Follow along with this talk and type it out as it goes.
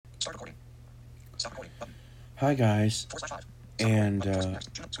Hi guys, and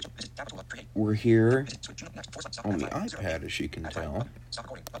we're here on the iPad, as you can tell,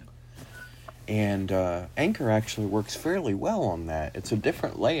 and Anchor actually works fairly well on that. It's a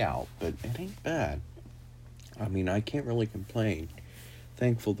different layout, but it ain't bad. I mean, I can't really complain.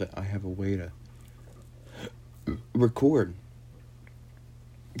 Thankful that I have a way to record.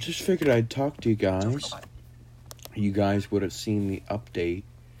 Just figured I'd talk to you guys. You guys would have seen the update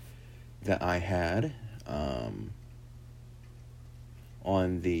that I had on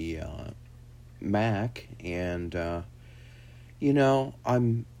the Mac, and I'm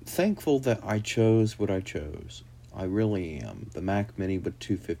thankful that I chose what I chose. I really am. The Mac Mini with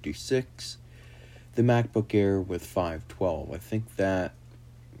 256, the MacBook Air with 512. I think that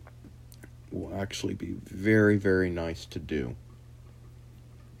will actually be very, very nice to do.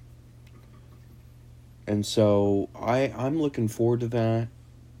 And so I'm looking forward to that.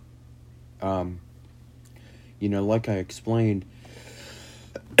 Like I explained,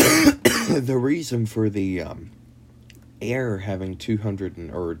 the reason for the Air having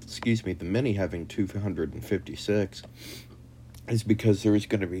the Mini having 256 is because there's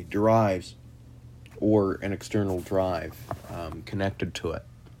going to be drives or an external drive connected to it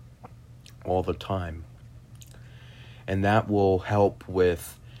all the time. And that will help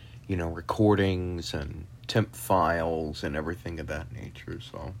with, recordings and temp files and everything of that nature.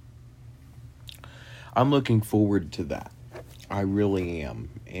 So I'm looking forward to that. I really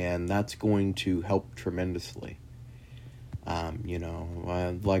am. And that's going to help tremendously.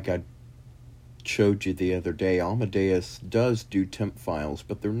 Like I showed you the other day, Amadeus does do temp files,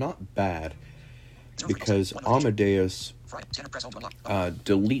 but they're not bad because Amadeus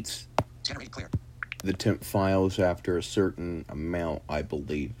deletes the temp files after a certain amount, I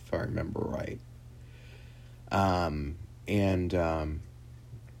believe, if I remember right.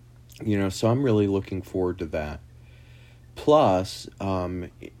 So I'm really looking forward to that. Plus,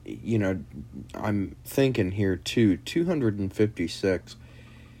 I'm thinking here too, 256,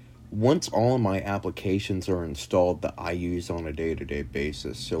 once all of my applications are installed that I use on a day-to-day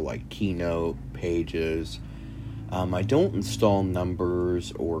basis, so like Keynote, Pages, I don't install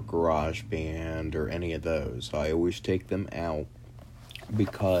Numbers or GarageBand or any of those. I always take them out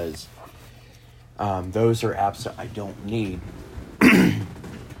because those are apps that I don't need.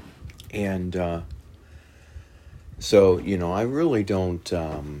 And so, I really don't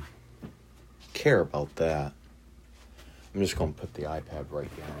care about that. I'm just going to put the iPad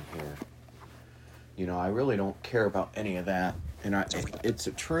right down here. I really don't care about any of that. And it's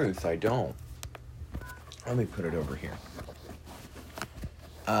the truth, I don't. Let me put it over here.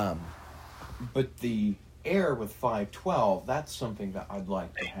 But the Air with 512, that's something that I'd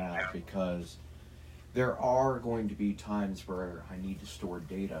like to have because there are going to be times where I need to store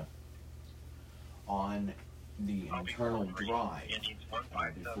data on the internal drive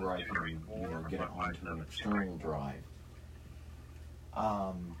before I can, get it onto an external drive.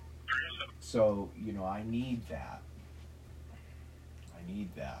 So, I need that.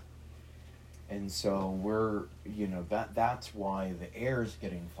 And so we're, that's why the Air is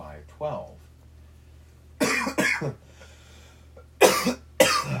getting 512.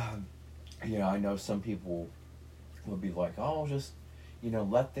 I know some people will be like, oh, just,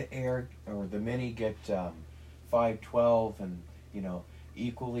 let the Air or the Mini get 512 and,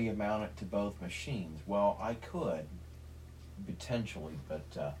 equally amount it to both machines. Well, I could, potentially,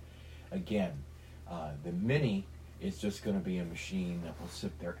 but again, the Mini is just going to be a machine that will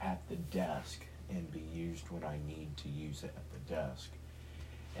sit there at the desk and be used when I need to use it at the desk.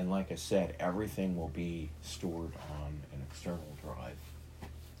 And like I said, everything will be stored on an external drive.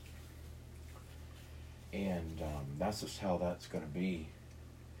 And that's just how that's going to be.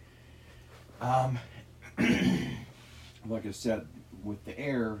 Like I said, with the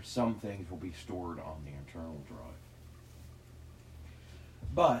Air, some things will be stored on the internal drive.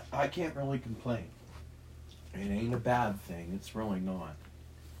 But I can't really complain. It ain't a bad thing. It's really not.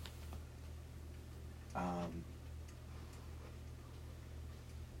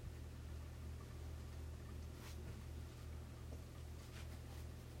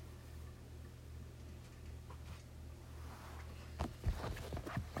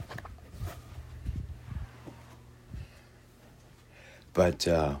 But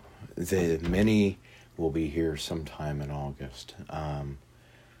the Mini will be here sometime in August.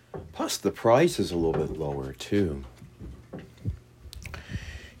 Plus, the price is a little bit lower, too.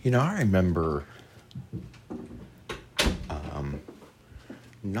 I remember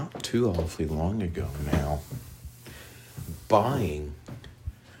not too awfully long ago now buying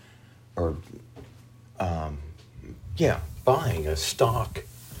a stock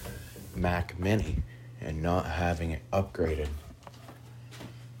Mac Mini and not having it upgraded.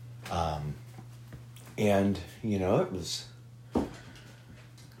 And, you know, it was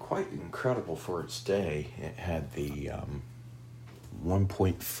quite incredible for its day. It had the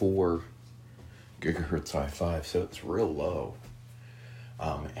 1.4 gigahertz i5, so it's real low.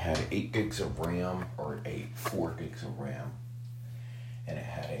 It had 8 gigs of RAM, or 4 gigs of RAM. And it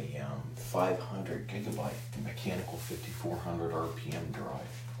had a 500 gigabyte mechanical 5400 RPM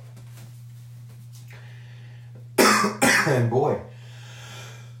drive. And boy,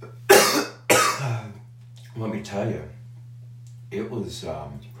 let me tell you, it was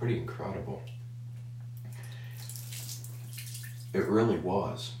pretty incredible. It really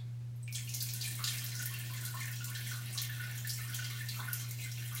was.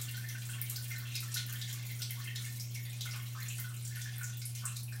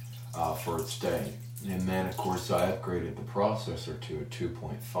 For its day. And then, of course, I upgraded the processor to a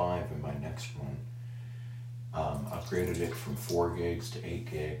 2.5 in my next one. Upgraded it from 4 gigs to 8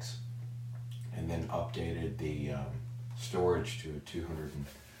 gigs. And then updated the storage to a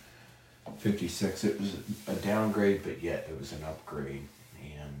 256. It was a downgrade, but yet it was an upgrade.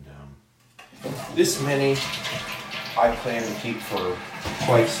 And this Mini, I plan to keep for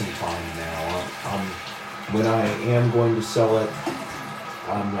quite some time now. When I am going to sell it,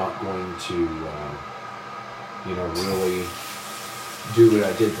 I'm not going to, really do what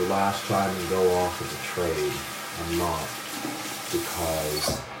I did the last time and go off as a trade. I'm not,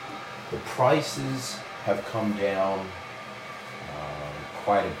 because the prices have come down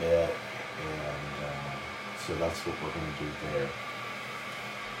quite a bit, and so that's what we're going to do there.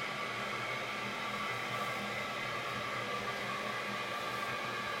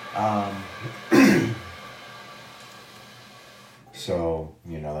 So,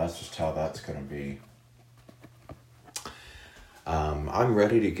 that's just how that's going to be. I'm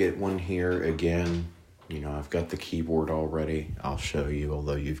ready to get one here again. I've got the keyboard already. I'll show you,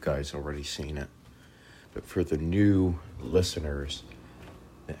 although you guys already seen it. But for the new listeners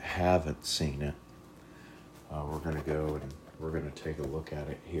that haven't seen it, we're going to go and we're going to take a look at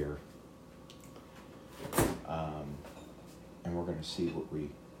it here. And we're going to see what we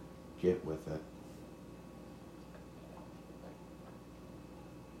get with it.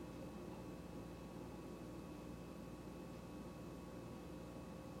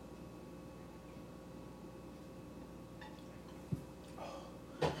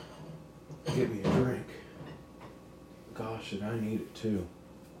 Get me a drink. Gosh, and I need it too.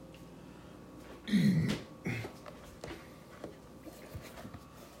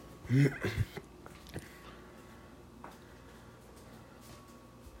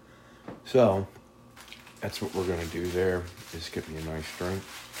 So, that's what we're going to do there, is get me a nice drink,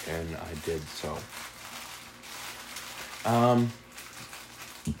 and I did so.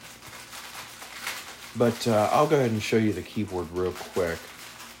 But I'll go ahead and show you the keyboard real quick.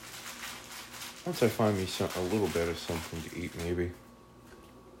 Once I find me a little bit of something to eat, maybe.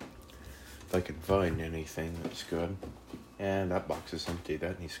 If I can find anything that's good. And that box is empty.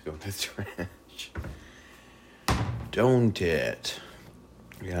 That needs to go in the trash. Don't it?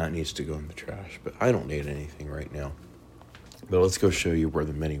 Yeah, it needs to go in the trash. But I don't need anything right now. But let's go show you where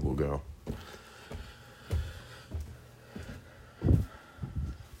the Mini will go.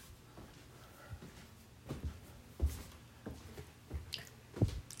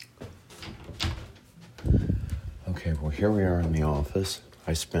 Okay, well, here we are in the office.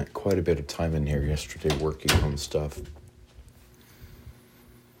 I spent quite a bit of time in here yesterday working on stuff.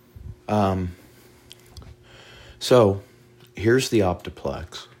 So, here's the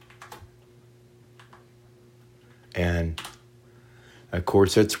Optiplex. And, of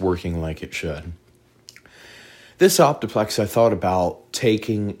course, it's working like it should. This Optiplex I thought about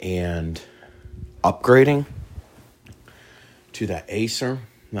taking and upgrading to that Acer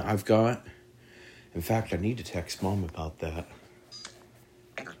that I've got. In fact, I need to text Mom about that.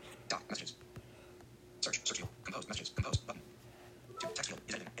 Anchor. Doc. Messages. Search. Search field. Compose. Messages. Compose. Button. 2. Text field.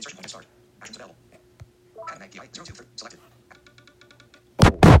 Is editing. Insertion point start. Actions available. Anime DI 023. Selected.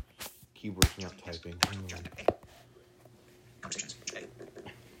 Oh, keyboard's not typing. Hang on. Conversations.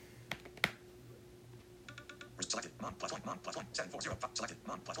 A. Selected. Mom plus 1. Mom plus 1. 740. Selected.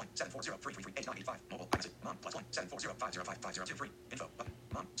 Mom plus 1. 740. 333 8985. Mobile. iMessage. Mom plus 1. 740. 505 5023. Info. Button.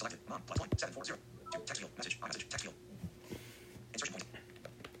 Mom. Selected. Mom plus 1. 740. 2. Text field. Message. iMessage. Text field. Insertion point.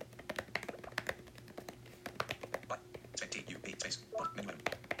 But. Space. T-U-B. Space. Book. Menu item.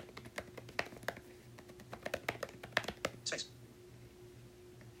 Space.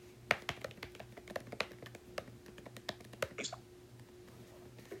 Ace.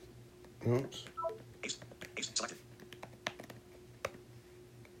 Oops. Ace. Ace. Selected.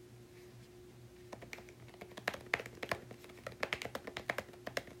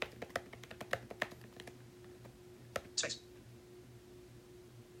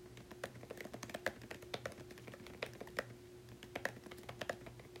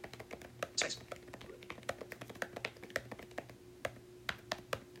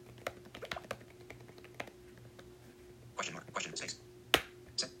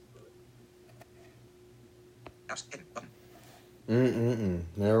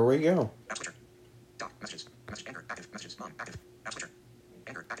 There we go. App switcher. Doc. Messages. Message. Anchor. Active. Messages. Mom. Active. App switcher.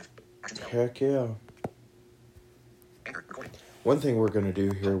 Anchor. Active. Actions available. Heck yeah. Anchor. Recording. One thing we're going to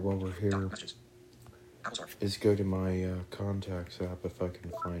do here while we're here Doc. Messages. Apple Store. is go to my contacts app if I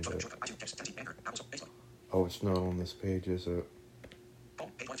can find Photo. it. Shortcut. iTunes. Text. Tempting. Anchor. Apple Store. Facebook. Oh, it's not on this page, is it?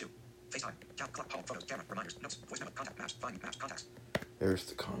 Home. Page 1 of 2. FaceTime. Count. Clock. Home. Photos. Camera. Reminders. Notes. Voice memo. Contact. Maps. Find. Maps. Contacts. There's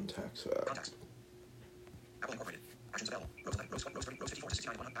the contacts app. Contacts. Apple Incorporated. Actions available. Rose 11, Rose 1, Rose 30, Rose 54,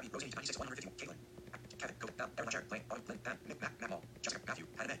 69, 100, Abby, Rose 80, 96, 151, Caitlin. Kevin, Go, Now, Erin, Share, Lane, Autumn, Lynn, Pam, Nick, Matt, Mall, Jessica, Matthew,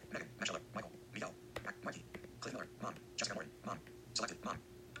 Hannah, Megan, Michelle, Michael, Miguel, Mikey, Clint Miller, Mom, Jessica Morton, Mom, Selected, Mom.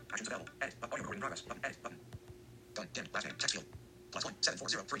 Actions available. Edit, audio recording in progress, button, edit, button. Done, dim, last name, text field. +1,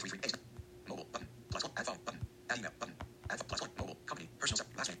 740, 333, 8. Mobile, button. +1, add phone, button. Add email, button. Add +1, mobile, company, personal stuff,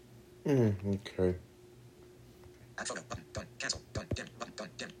 last name. Okay. Add photo, button, done, cancel, done, dim, button,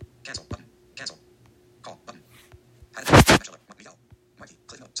 done, dim, cancel, button, cancel. Call, button. Add Michelle, Miguel, Mikey,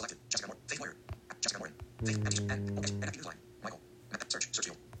 Clint Miller, selected, Jessica Morton, Faith Lawyer, Jessica Morton, Faith, and okay, and active line, Michael, search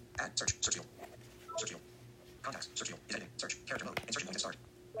field, add, search field, contacts, search field, is editing, search, character mode, insertion point to start,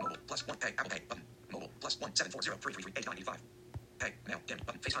 mobile, +1, pay, Apple Pay, button, mobile, +1, 740, 333, 8985, pay, mail, dim,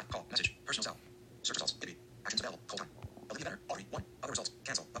 button, FaceTime, call, message, personal cell, search results, Ibby, actions available, colon, Ability Better, Audrey, 1, other results,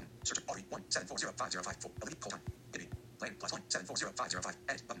 cancel, button, search, Audrey, 1, 740, 505, Ability, colon, Ibby, Lane, +1, 740, 505,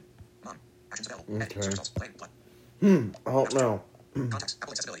 edit, button, Mom, actions available, edit, search results, Lane, blood. Oh, no. Contacts,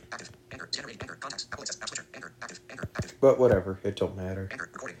 Apple accessibility, active, Anchor, generate, Anchor, contacts, Apple access, app switcher, Anchor, active, active, But whatever, it don't matter. Anchor,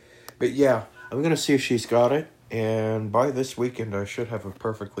 recording. But yeah, I'm going to see if she's got it. And by this weekend, I should have a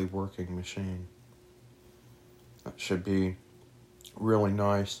perfectly working machine. That should be really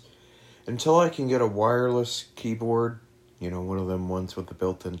nice. Until I can get a wireless keyboard, one of them ones with the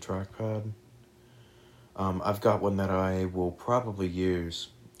built-in trackpad. I've got one that I will probably use.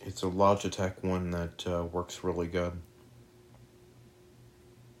 It's a Logitech one that works really good.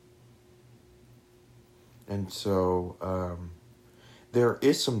 And so, there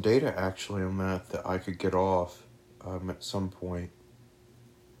is some data actually on that I could get off at some point.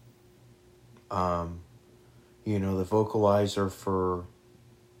 The vocalizer for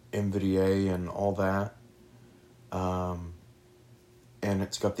NVDA and all that. And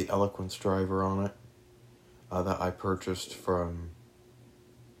it's got the Eloquence driver on it that I purchased from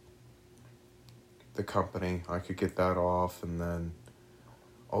the company. I could get that off, and then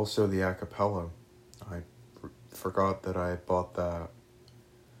also the acapella. I forgot that I had bought that.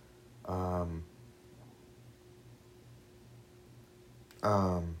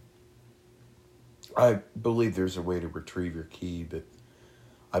 I believe there's a way to retrieve your key, but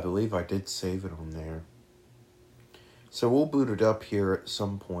I believe I did save it on there. So we'll boot it up here at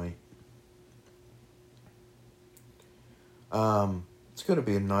some point. It's going to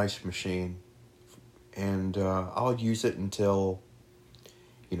be a nice machine, and I'll use it until,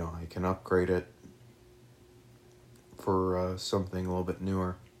 I can upgrade it for something a little bit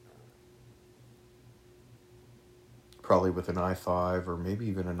newer. Probably with an i5 or maybe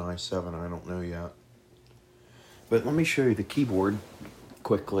even an i7, I don't know yet. But let me show you the keyboard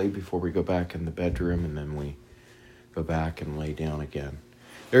quickly before we go back in the bedroom and then we go back and lay down again.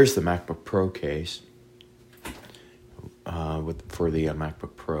 There's the MacBook Pro case for the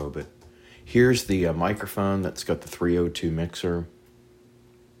MacBook Pro, but here's the microphone that's got the 302 mixer.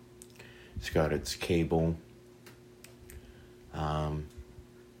 It's got its cable,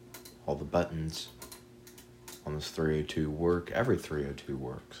 all the buttons on this 302 work. Every 302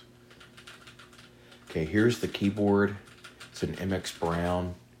 works. Okay, here's the keyboard. It's an MX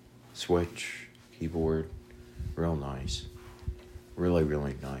Brown switch keyboard. Real nice. Really,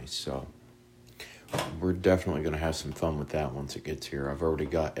 really nice. So we're definitely going to have some fun with that once it gets here. I've already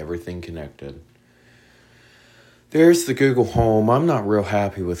got everything connected. There's the Google Home. I'm not real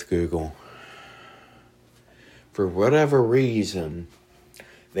happy with Google. For whatever reason,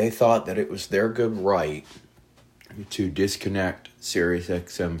 they thought that it was their good right to disconnect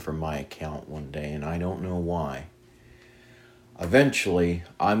SiriusXM from my account one day, and I don't know why. Eventually,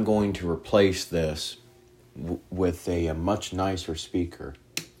 I'm going to replace this with a much nicer speaker.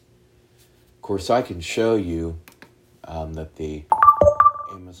 Of course, I can show you that the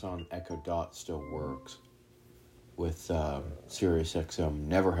Amazon Echo Dot still works with SiriusXM.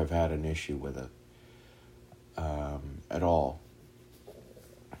 Never have had an issue with it at all.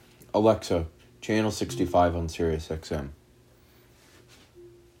 Alexa, channel 65 on SiriusXM.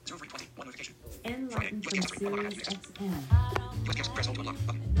 0320, one notification. Enlightened from SiriusXM. Press hold to unlock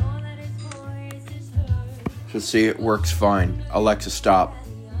button. So see, it works fine. Alexa, stop.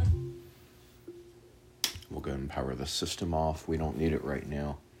 We'll go and power the system off. We don't need it right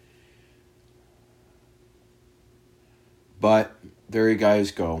now. But there you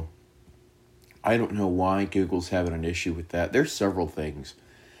guys go. I don't know why Google's having an issue with that. There's several things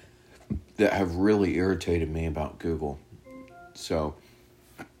that have really irritated me about Google. So,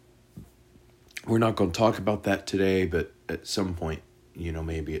 we're not going to talk about that today, but at some point,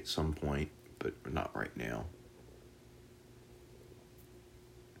 maybe at some point, but not right now.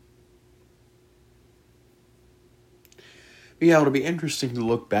 But yeah, it'll be interesting to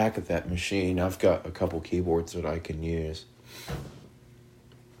look back at that machine. I've got a couple keyboards that I can use.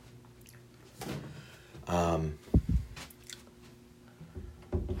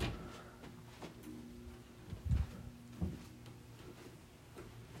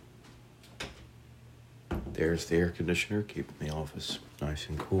 There's the air conditioner, keeping the office nice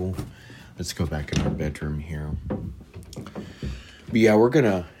and cool. Let's go back in our bedroom here. But yeah, we're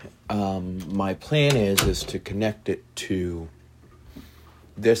gonna, my plan is to connect it to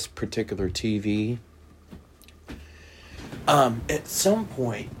this particular TV. At some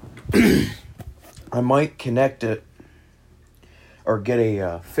point, I might connect it or get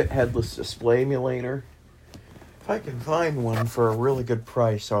a Fit Headless display emulator. If I can find one for a really good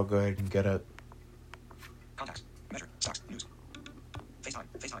price, I'll go ahead and get it. Contacts. Measure. Stocks. News. FaceTime.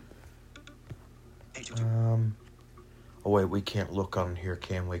 FaceTime. Page 2. Oh wait, we can't look on here,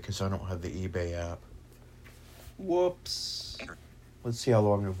 can we? Because I don't have the eBay app. Whoops. Anchor. Let's see how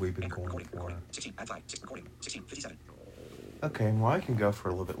long have we been Anchor. going Recording. for. Recording. 16. Add flag. 6. Recording. 16. 57. Okay, well I can go for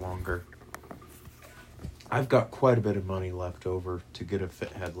a little bit longer. I've got quite a bit of money left over to get a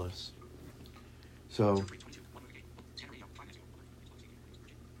Fit Headless. So,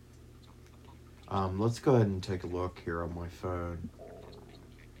 let's go ahead and take a look here on my phone.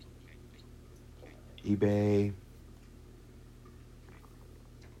 eBay.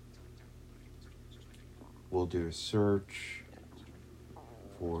 We'll do a search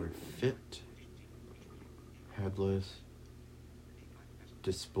for Fit Headless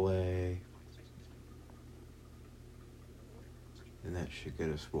display. And that should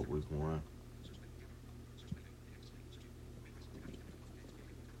get us what we want.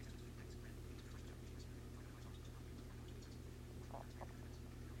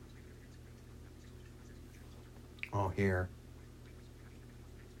 Oh, here.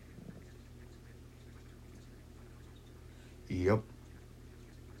 Yep.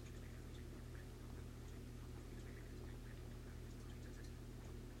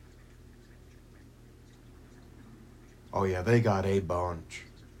 Oh yeah, they got a bunch.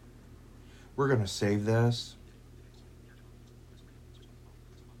 We're gonna save this.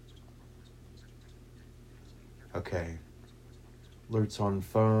 Okay. Alerts on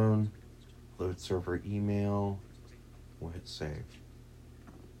phone. Load server email. We'll hit save.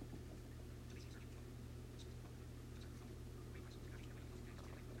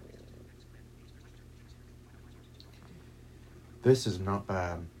 This is not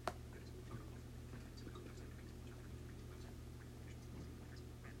bad.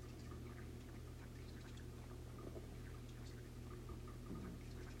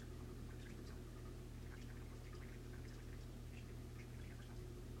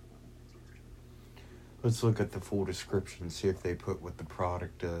 Let's look at the full description, see if they put what the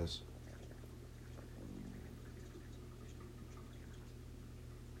product is.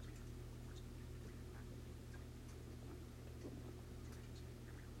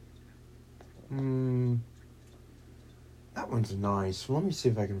 That one's nice. Let me see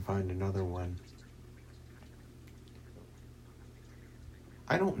if I can find another one.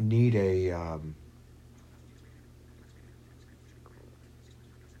 I don't need a,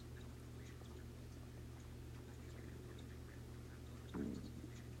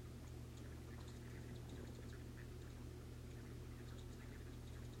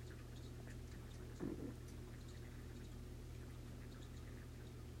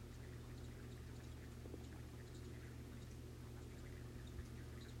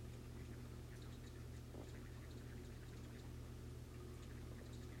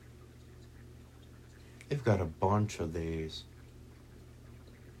 they've got a bunch of these.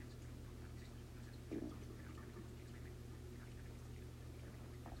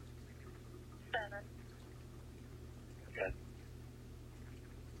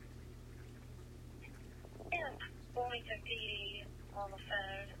 Wilmington PD on the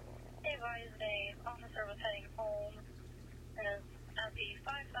phone. They advised a officer was heading home and is at the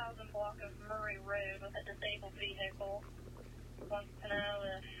 5000 block of Murray Road with a disabled vehicle. Wants to know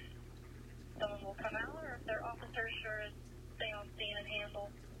if someone will come out or if their officers should stay on scene and handle.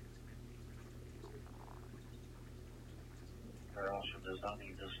 Their officer does not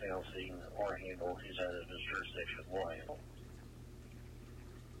need to stay on scene or handle. He's out of his jurisdiction. Will handle.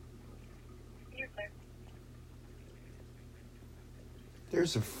 You're clear.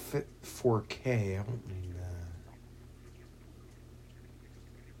 There's a 4K. I don't need that.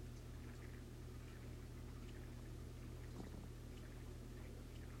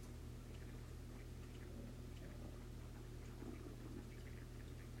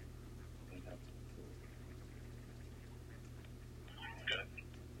 Good.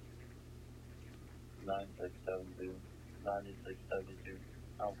 9672, 9672,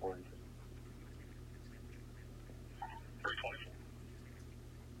 I'm 42. 324.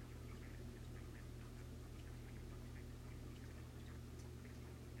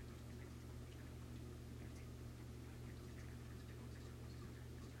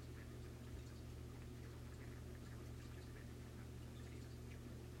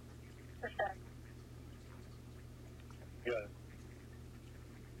 Percent. Good.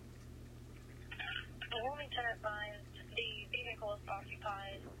 Wilmington advised the vehicle is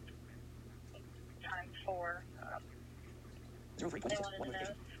occupied times 4. They 0326, wanted to know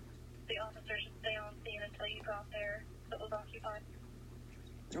 150. if the officer should stay on scene until you got there if it was occupied.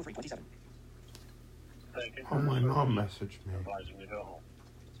 0327. Thank you. Oh, my mom messaged me. Advising me to go home.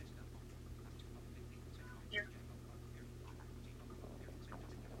 You're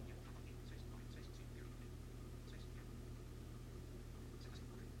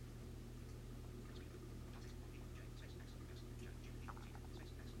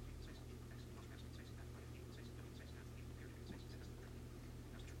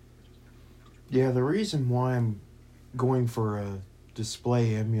Yeah, the reason why I'm going for a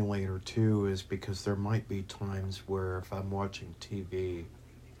display emulator too is because there might be times where if I'm watching TV,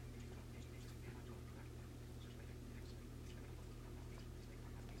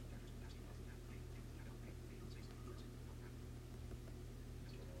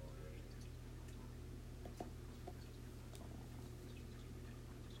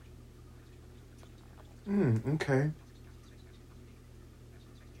 okay.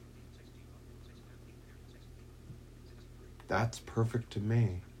 That's perfect to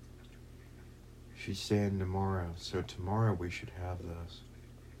me. She's saying tomorrow, so tomorrow we should have this.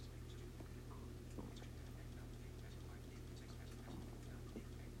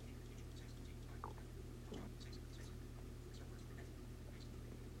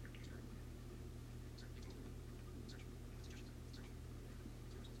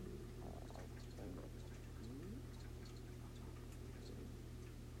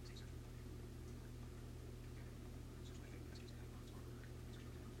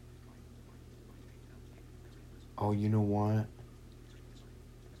 Oh, you know what?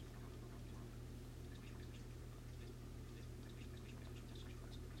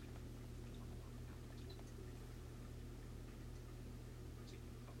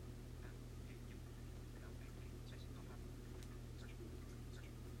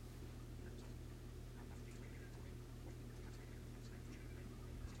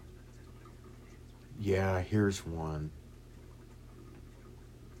 Yeah, here's one.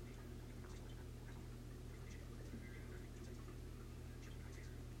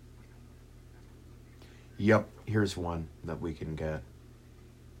 Yep, here's one that we can get.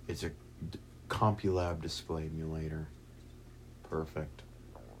 It's a CompuLab display emulator. Perfect.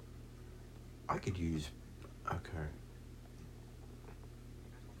 I could use... Okay.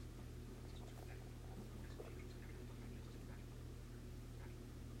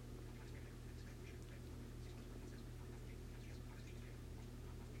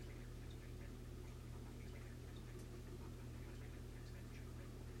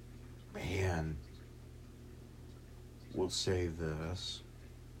 Man. We'll save this.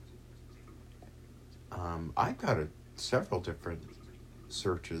 I've got several different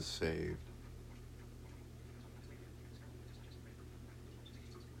searches saved.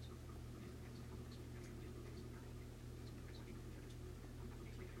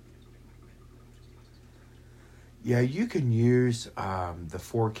 Yeah, you can use the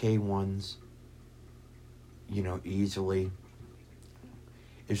 4K ones, easily.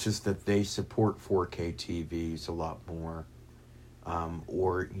 It's just that they support 4K TVs a lot more,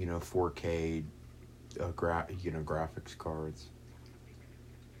 or 4K, graphics cards.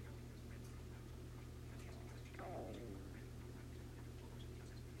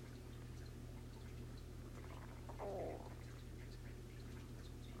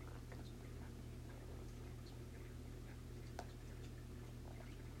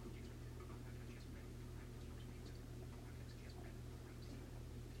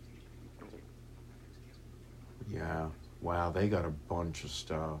 Yeah, wow, they got a bunch of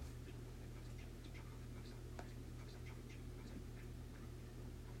stuff.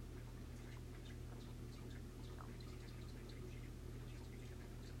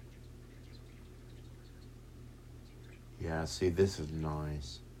 Yeah, see, this is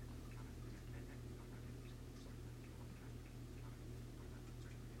nice.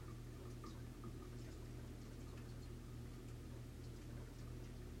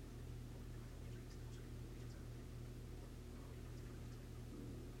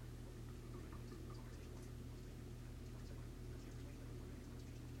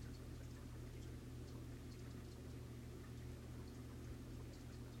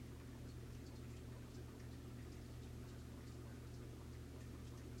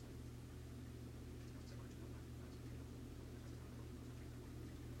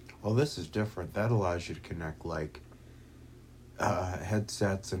 Well, this is different. That allows you to connect, like,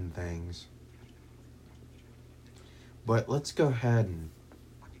 headsets and things. But let's go ahead and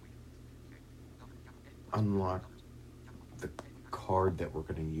unlock the card that we're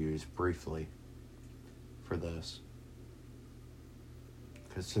going to use briefly for this.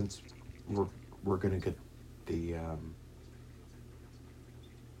 Because since we're going to get the...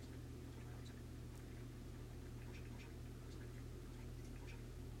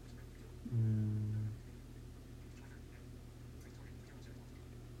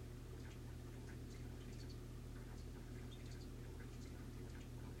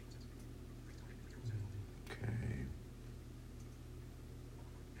 Okay.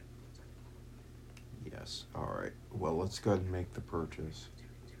 Yes. All right. Well, let's go ahead and make the purchase.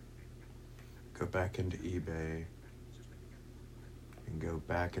 Go back into eBay and go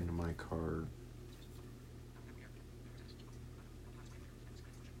back into my cart.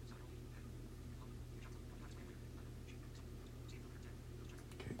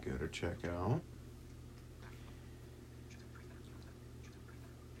 Okay, go to checkout.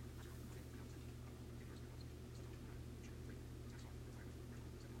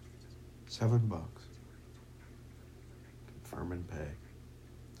 $7. Confirm and pay.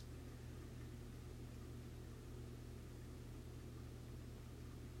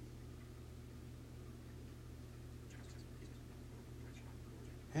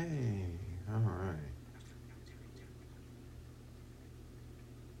 Hey, all right.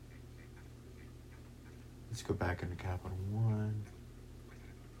 Let's go back into Capital One.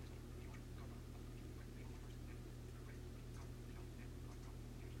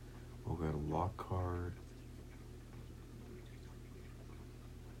 We'll go to lock card.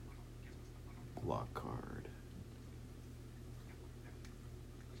 Lock card.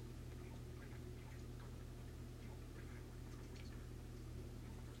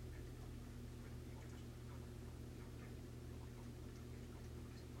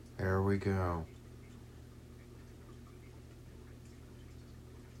 There we go.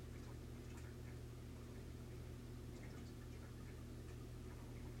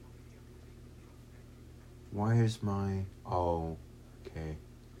 Why is my... Oh, okay.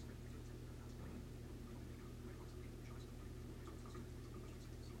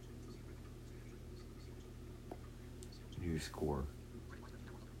 New score.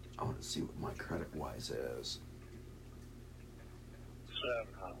 I want to see what my credit-wise is. 7,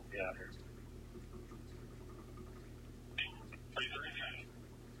 I'll be out here.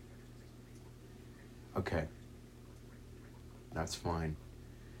 Okay. That's fine.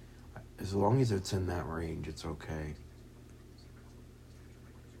 As long as it's in that range, it's okay.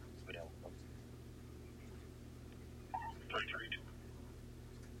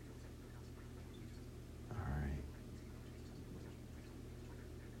 Alright.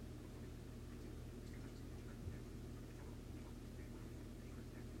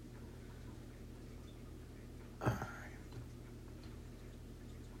 Alright.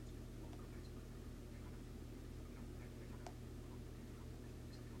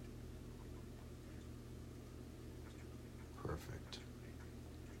 Perfect.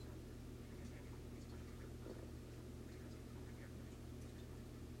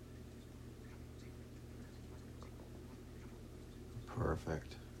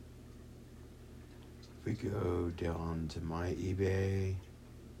 Perfect. If we go down to my eBay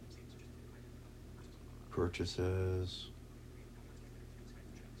purchases,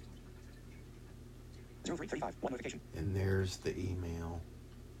 0335, one notification. and there's the email.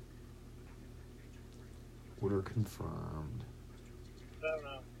 Order confirmed.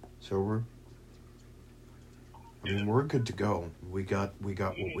 So we're good to go. We got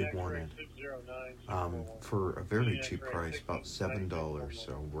what we wanted. For a very cheap price, about $7,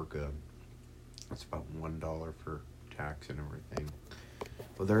 so we're good. That's about $1 for tax and everything.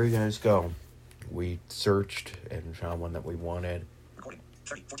 Well, there you guys go. We searched and found one that we wanted, Recording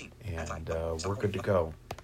 3014. and we're good to go.